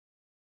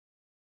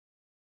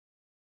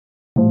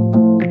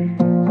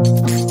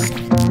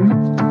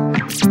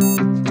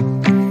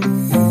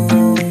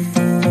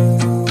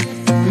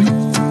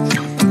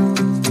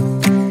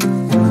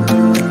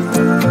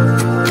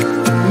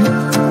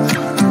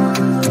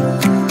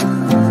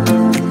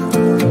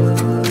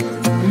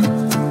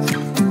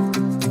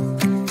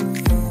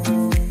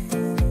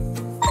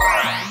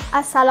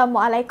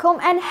Assalamualaikum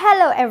and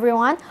hello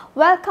everyone.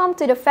 Welcome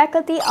to the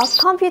Faculty of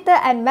Computer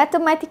and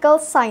Mathematical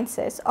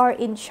Sciences, or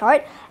in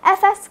short,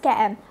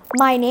 FSKM.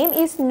 My name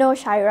is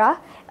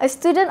Shaira, a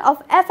student of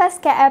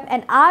FSKM,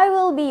 and I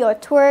will be your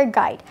tour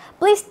guide.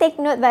 Please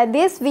take note that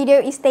this video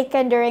is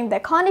taken during the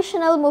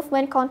Conditional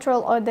Movement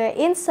Control Order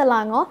in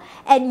Selangor,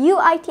 and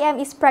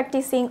UITM is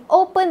practicing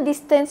open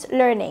distance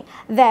learning.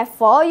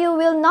 Therefore, you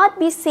will not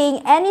be seeing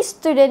any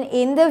student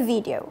in the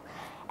video.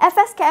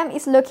 FSKM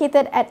is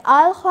located at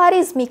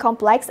Al-Khwarizmi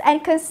Complex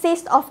and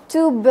consists of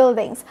two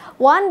buildings.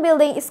 One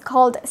building is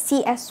called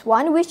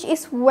CS1, which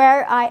is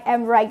where I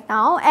am right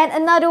now, and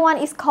another one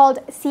is called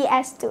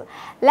CS2.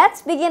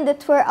 Let's begin the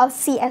tour of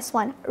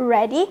CS1.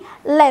 Ready?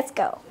 Let's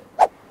go!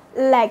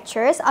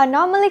 Lectures are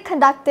normally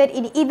conducted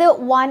in either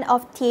one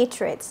of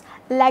theatres,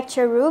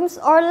 lecture rooms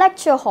or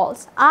lecture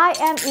halls. I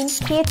am in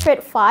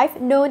Theatre 5,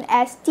 known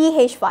as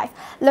TH5,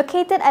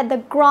 located at the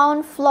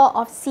ground floor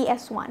of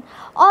CS1.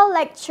 All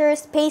lecture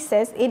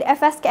spaces in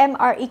FSKM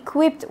are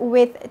equipped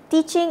with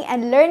teaching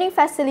and learning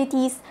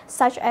facilities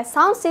such as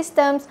sound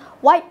systems,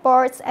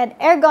 whiteboards, and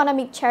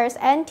ergonomic chairs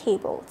and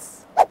tables.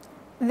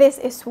 This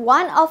is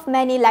one of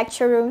many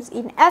lecture rooms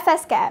in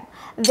FSKM.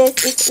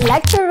 This is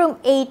Lecture Room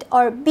 8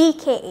 or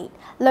BK8,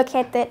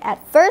 located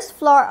at first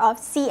floor of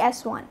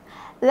CS1.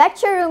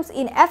 Lecture rooms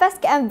in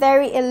FSKM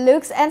vary in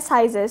looks and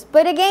sizes,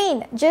 but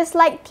again, just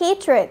like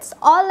theatres,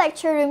 all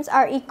lecture rooms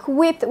are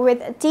equipped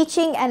with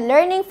teaching and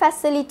learning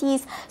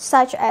facilities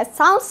such as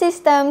sound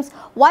systems,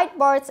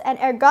 whiteboards, and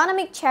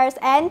ergonomic chairs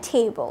and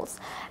tables.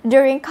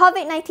 During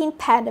COVID-19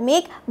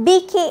 pandemic,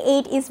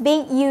 BK8 is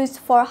being used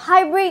for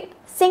hybrid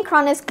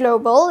synchronous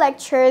global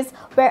lectures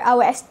where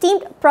our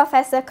esteemed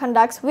professor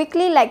conducts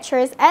weekly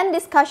lectures and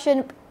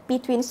discussion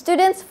between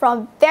students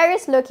from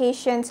various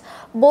locations,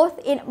 both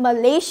in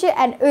Malaysia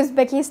and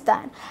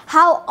Uzbekistan.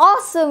 How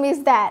awesome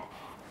is that?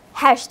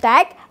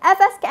 Hashtag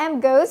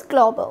FSKM goes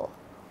global.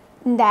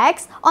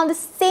 Next, on the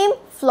same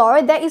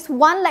floor, there is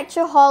one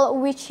lecture hall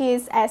which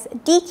is as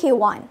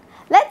DK1.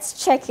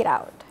 Let's check it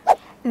out.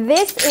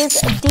 This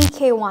is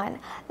DK1.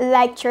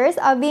 Lectures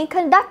are being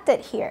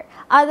conducted here.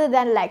 Other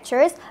than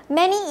lectures,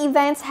 many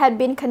events had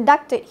been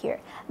conducted here.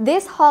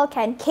 This hall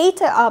can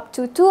cater up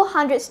to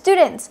 200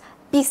 students.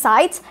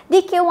 Besides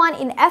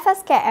DK1 in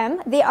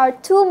FSKM, there are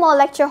two more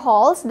lecture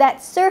halls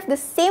that serve the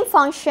same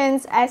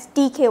functions as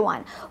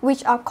DK1,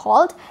 which are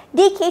called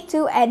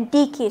DK2 and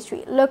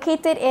DK3,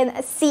 located in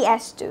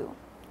CS2.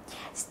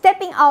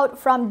 Stepping out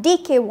from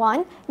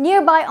DK1,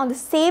 nearby on the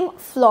same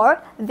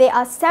floor, there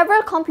are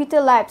several computer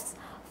labs.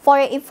 For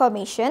your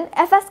information,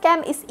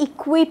 FSKM is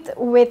equipped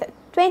with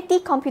 20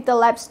 computer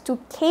labs to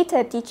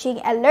cater teaching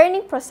and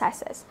learning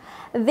processes.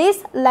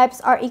 These labs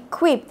are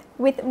equipped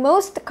with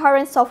most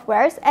current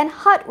softwares and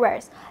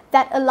hardwares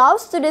that allow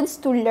students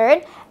to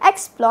learn,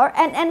 explore,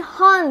 and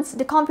enhance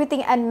the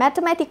computing and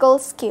mathematical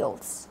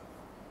skills.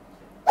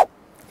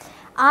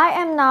 I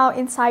am now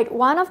inside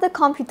one of the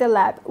computer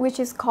lab, which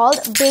is called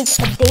Big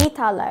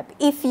Data Lab.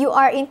 If you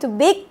are into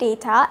big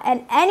data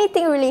and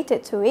anything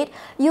related to it,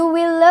 you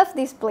will love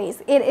this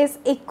place. It is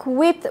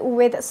equipped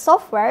with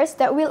softwares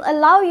that will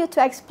allow you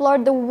to explore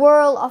the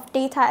world of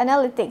data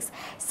analytics,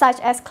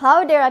 such as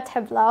Cloudera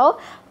Tableau,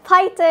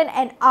 Python,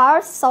 and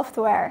R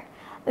software.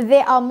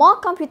 There are more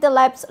computer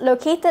labs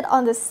located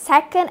on the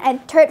second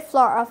and third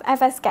floor of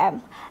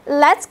FSKM.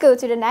 Let's go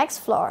to the next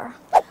floor.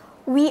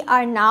 We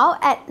are now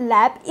at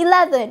Lab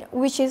 11,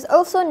 which is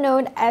also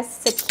known as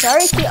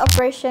Security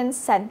Operations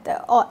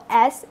Center, or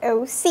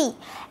SOC.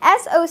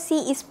 SOC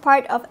is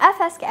part of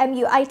FSKM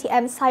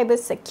UITM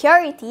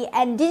Cybersecurity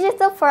and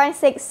Digital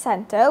Forensics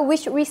Center,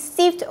 which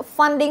received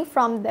funding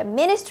from the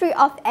Ministry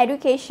of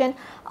Education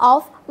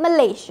of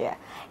Malaysia.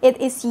 It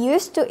is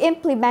used to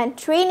implement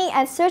training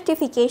and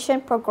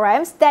certification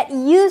programs that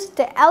use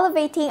the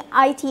Elevating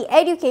IT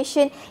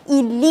Education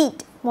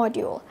Elite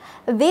module.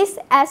 This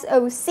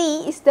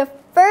SOC is the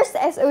first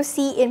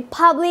SOC in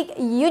public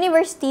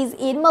universities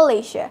in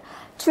Malaysia.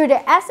 Through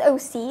the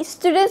SOC,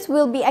 students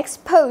will be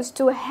exposed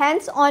to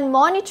hands-on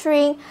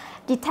monitoring,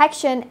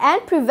 detection,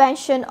 and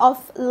prevention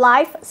of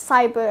live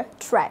cyber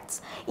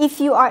threats.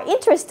 If you are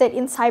interested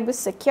in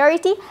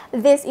cybersecurity,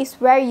 this is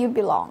where you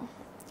belong.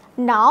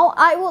 Now,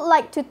 I would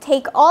like to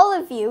take all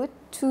of you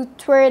to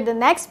tour the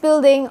next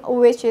building,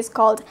 which is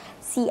called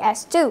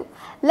CS2.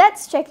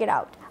 Let's check it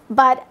out.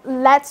 But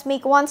let's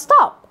make one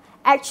stop.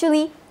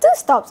 Actually, two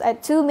stops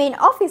at two main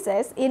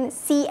offices in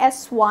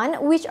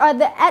CS1, which are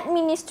the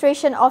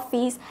Administration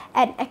Office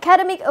and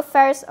Academic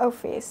Affairs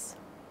Office.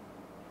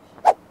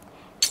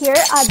 Here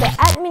are the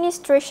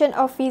Administration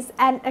Office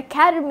and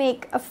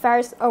Academic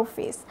Affairs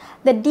Office.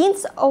 The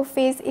Dean's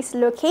Office is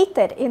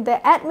located in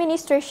the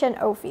Administration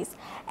Office,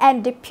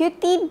 and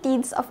Deputy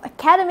Deans of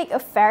Academic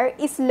Affairs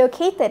is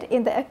located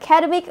in the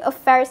Academic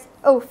Affairs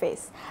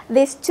Office.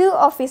 These two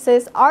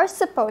offices are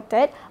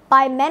supported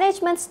by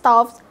management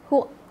staffs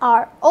who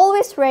are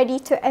always ready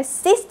to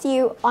assist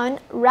you on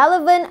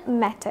relevant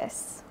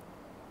matters.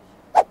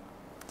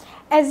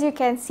 As you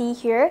can see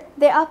here,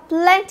 there are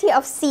plenty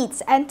of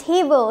seats and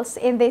tables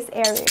in this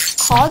area.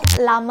 called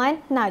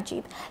Laman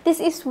Najib. This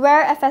is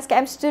where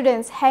FSKM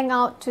students hang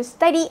out to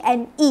study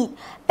and eat,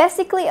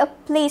 basically a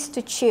place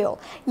to chill.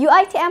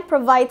 UiTM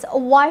provides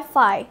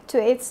Wi-Fi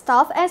to its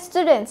staff and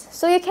students,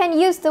 so you can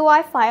use the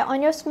Wi-Fi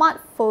on your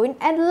smartphone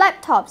and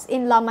laptops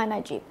in Laman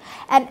Najib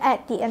and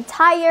at the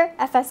entire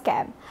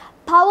FSKM.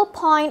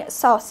 PowerPoint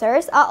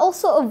saucers are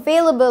also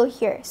available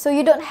here, so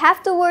you don't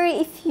have to worry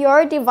if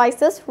your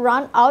devices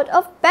run out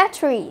of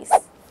batteries.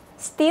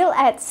 Still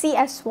at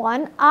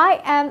CS1,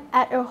 I am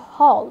at a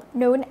hall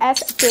known as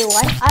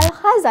Dewan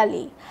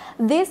Al-Ghazali.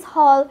 This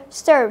hall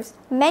serves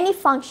many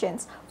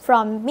functions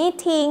from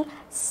meeting,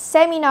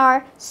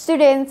 seminar,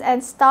 students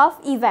and staff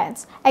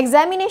events,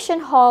 examination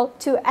hall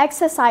to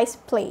exercise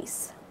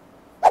place.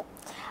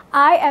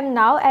 I am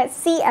now at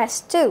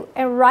CS2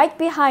 and right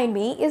behind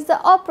me is the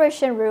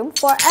operation room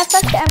for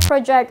FSKM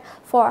project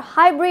for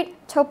hybrid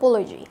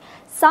topology.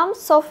 Some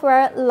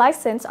software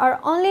licenses are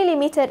only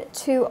limited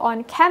to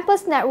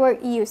on-campus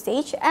network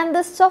usage and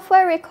the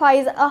software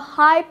requires a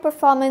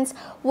high-performance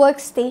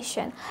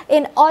workstation.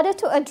 In order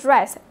to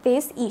address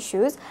these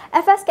issues,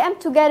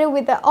 FSKM together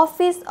with the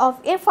Office of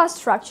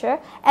Infrastructure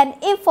and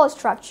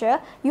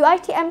Infrastructure,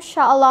 UiTM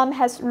Shah Alam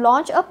has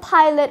launched a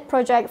pilot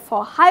project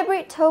for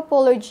hybrid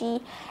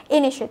topology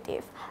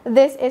initiative.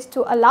 This is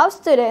to allow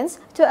students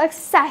to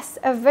access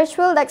a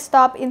virtual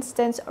desktop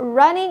instance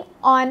running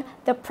on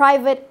the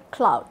private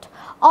cloud.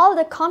 All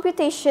the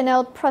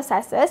computational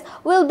processes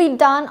will be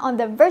done on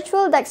the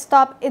virtual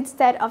desktop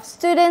instead of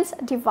students'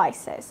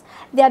 devices.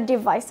 Their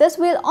devices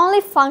will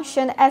only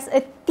function as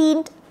a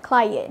themed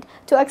client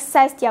to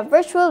access their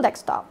virtual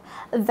desktop.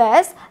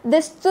 Thus,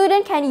 the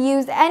student can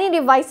use any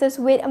devices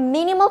with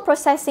minimal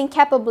processing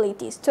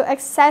capabilities to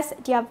access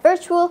their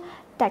virtual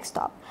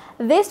desktop.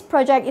 This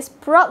project is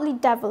broadly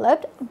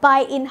developed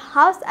by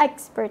in-house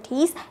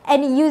expertise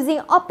and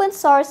using open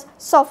source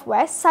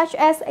software such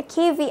as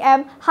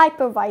KVM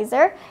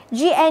Hypervisor,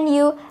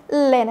 GNU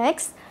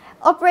Linux,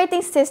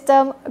 operating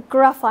system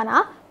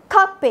Grafana,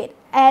 Cockpit,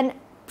 and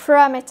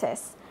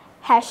Prometheus.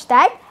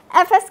 Hashtag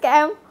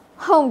FSKM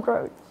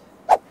Homegrown.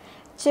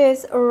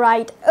 Just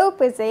right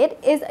opposite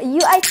is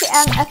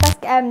UiTM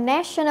FSKM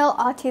National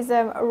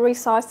Autism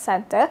Resource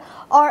Center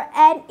or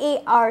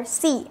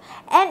NARC.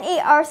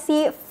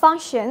 NARC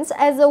functions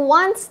as a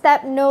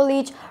one-step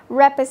knowledge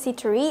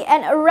repository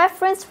and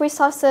reference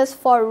resources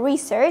for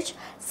research,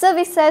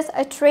 services,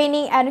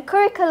 training and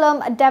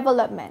curriculum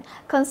development,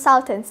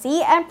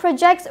 consultancy and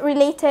projects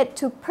related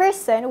to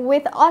persons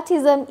with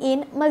autism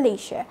in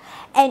Malaysia.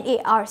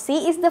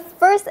 NARC is the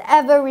first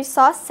ever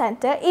resource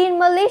center in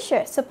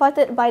Malaysia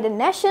supported by the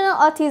National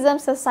Autism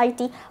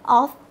Society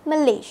of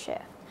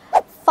Malaysia.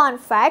 Fun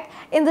fact,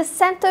 in the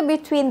center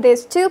between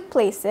these two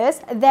places,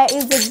 there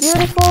is a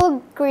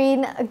beautiful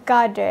green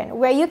garden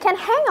where you can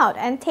hang out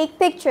and take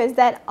pictures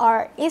that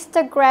are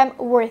Instagram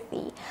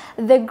worthy.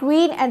 The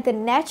green and the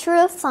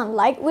natural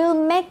sunlight will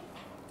make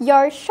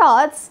your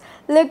shots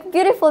look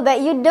beautiful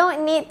that you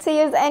don't need to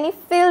use any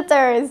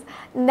filters.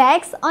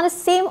 Next, on the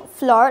same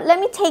floor, let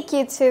me take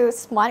you to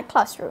Smart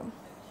Classroom.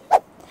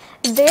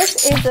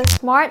 This is a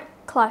Smart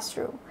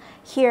Classroom.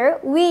 Here,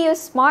 we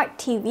use Smart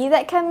TV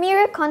that can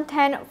mirror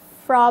content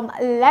from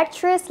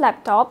lecturer's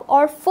laptop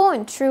or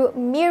phone through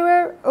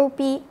Mirror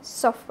OP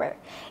software.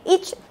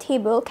 Each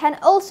table can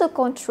also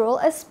control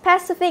a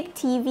specific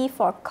TV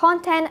for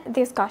content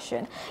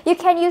discussion. You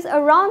can use a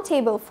round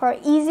table for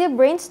easier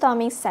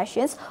brainstorming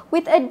sessions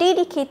with a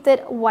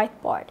dedicated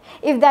whiteboard.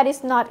 If that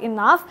is not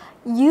enough,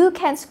 you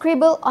can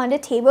scribble on the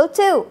table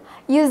too,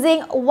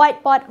 using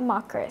whiteboard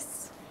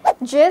markers.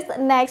 Just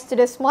next to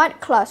the Smart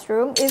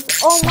Classroom is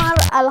Omar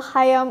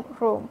Al-Khayyam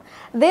room.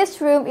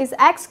 This room is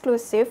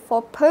exclusive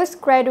for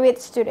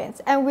postgraduate students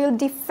and will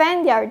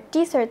defend their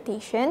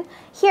dissertation.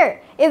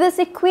 Here, it is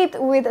equipped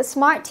with a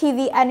smart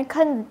TV and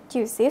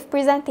conducive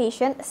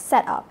presentation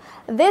setup.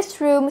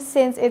 This room,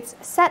 since its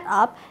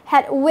setup,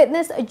 had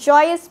witnessed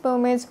joyous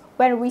moments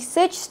when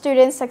research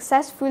students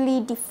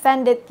successfully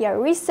defended their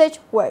research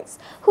works.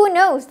 Who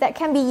knows, that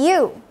can be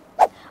you!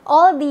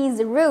 All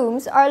these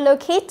rooms are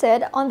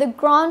located on the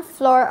ground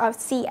floor of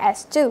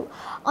CS2.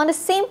 On the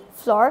same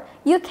floor,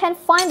 you can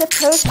find the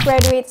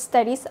Postgraduate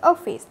Studies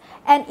Office,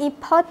 an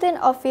important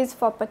office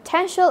for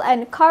potential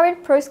and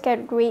current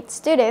postgraduate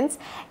students,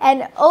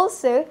 and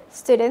also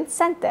Student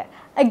Center.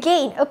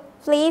 Again, a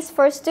place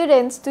for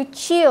students to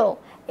chill.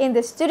 In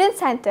the Student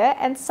Center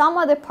and some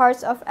other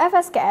parts of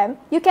FSKM,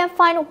 you can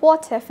find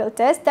water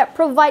filters that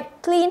provide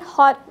clean,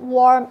 hot,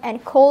 warm,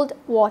 and cold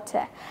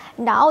water.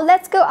 Now,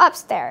 let's go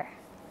upstairs.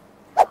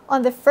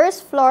 On the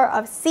first floor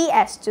of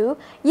CS2,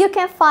 you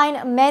can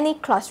find many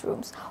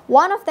classrooms.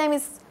 One of them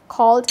is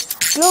called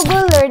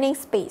Global Learning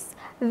Space.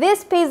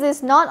 This space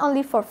is not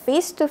only for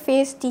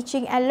face-to-face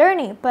teaching and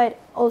learning, but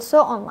also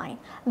online.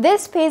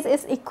 This space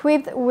is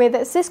equipped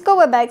with Cisco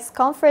Webex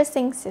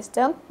conferencing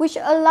system, which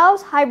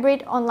allows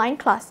hybrid online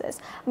classes,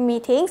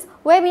 meetings,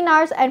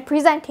 webinars, and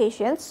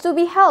presentations to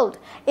be held.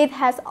 It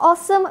has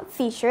awesome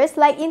features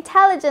like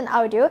intelligent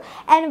audio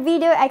and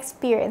video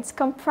experience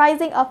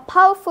comprising a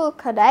powerful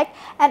codec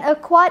and a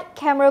quad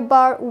camera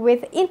bar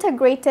with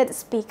integrated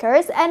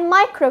speakers and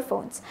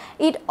microphones.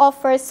 It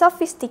offers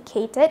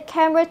sophisticated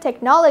camera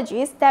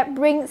technologies that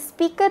bring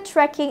speaker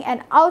tracking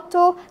and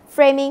auto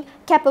framing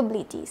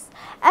capabilities.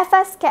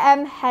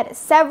 FSKM had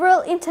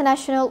several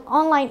international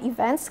online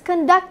events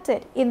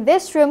conducted in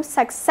this room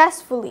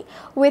successfully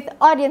with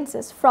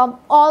audiences from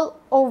all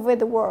over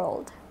the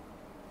world.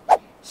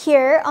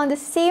 Here on the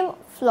same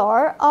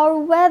floor are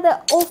where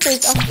the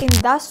Office of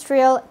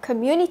Industrial,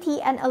 Community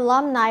and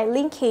Alumni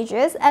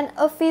Linkages and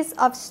Office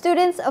of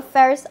Students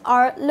Affairs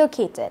are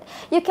located.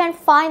 You can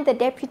find the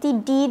Deputy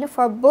Dean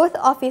for both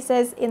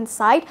offices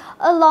inside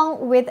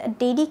along with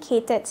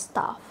dedicated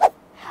staff.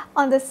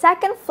 On the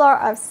second floor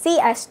of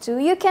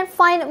CS2, you can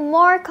find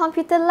more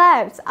computer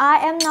labs. I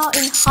am now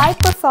in High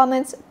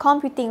Performance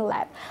Computing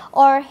Lab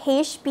or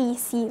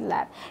HPC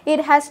Lab.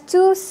 It has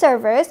 2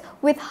 servers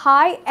with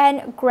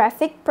high-end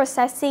graphic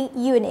processing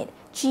unit,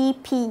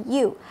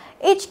 GPU.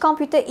 Each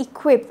computer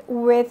equipped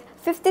with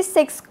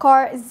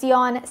 56-core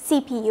Xeon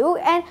CPU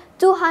and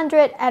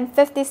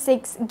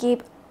 256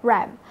 GB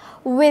RAM.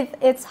 With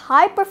its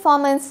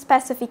high-performance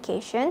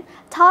specification,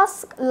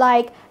 tasks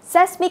like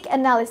seismic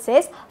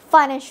analysis,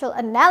 financial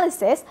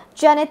analysis,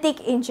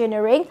 genetic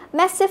engineering,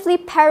 massively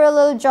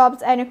parallel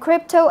jobs, and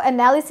crypto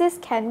analysis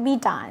can be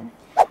done.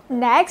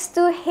 Next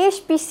to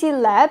HPC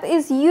Lab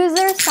is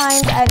User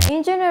Science and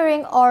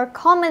Engineering, or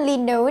commonly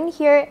known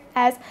here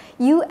as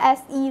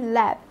USE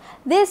Lab.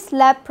 This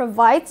lab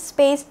provides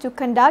space to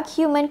conduct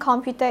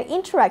human-computer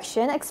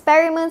interaction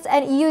experiments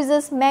and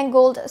uses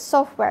mangled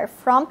software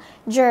from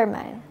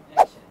German.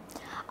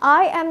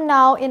 I am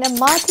now in a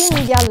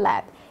multimedia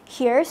lab.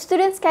 Here,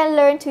 students can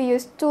learn to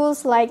use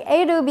tools like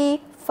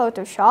Adobe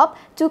Photoshop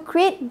to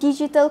create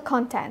digital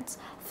contents,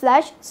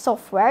 Flash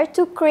software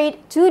to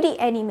create 2D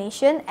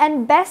animation,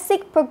 and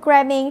basic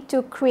programming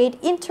to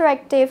create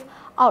interactive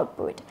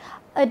output.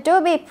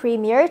 Adobe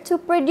Premiere to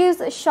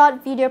produce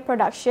short video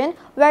production,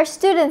 where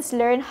students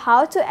learn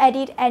how to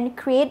edit and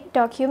create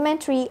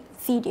documentary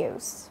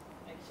videos.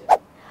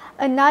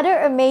 Another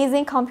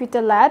amazing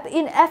computer lab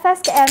in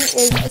FSKM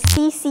is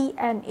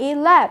CCNA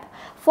Lab.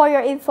 For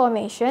your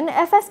information,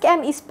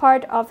 FSKM is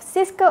part of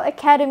Cisco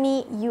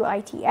Academy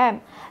UITM.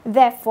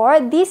 Therefore,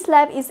 this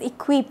lab is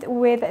equipped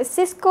with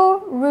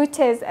Cisco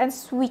routers and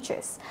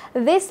switches.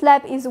 This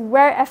lab is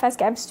where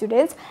FSKM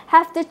students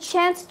have the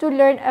chance to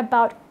learn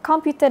about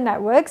computer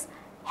networks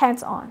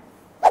hands-on.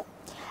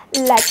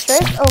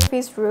 Lectures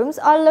office rooms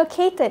are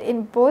located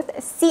in both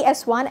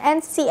CS1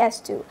 and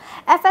CS2.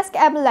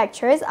 FSKM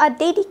lecturers are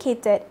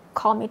dedicated,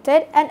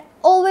 committed, and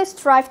always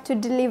strive to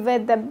deliver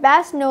the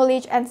best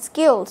knowledge and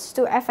skills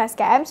to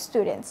FSKM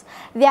students.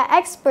 Their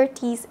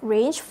expertise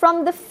range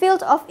from the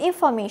field of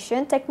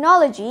information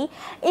technology,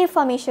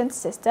 information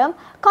system,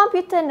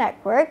 computer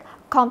network,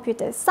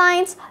 computer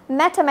science,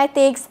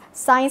 mathematics,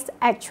 science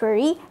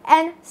actuary,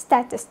 and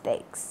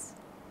statistics.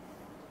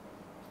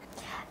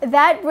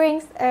 That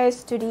brings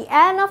us to the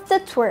end of the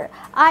tour.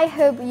 I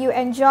hope you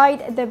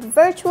enjoyed the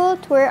virtual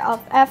tour of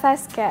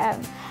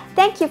FSKM.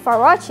 Thank you for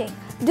watching.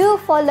 Do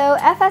follow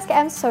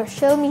FSKM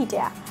social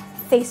media: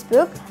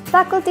 Facebook,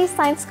 Faculty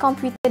Science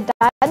Computer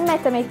dan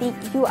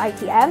Mathematics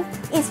UITM,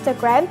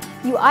 Instagram,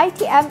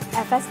 UITM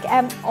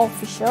FSKM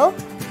Official,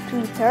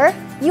 Twitter,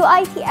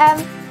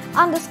 UITM_FSKM.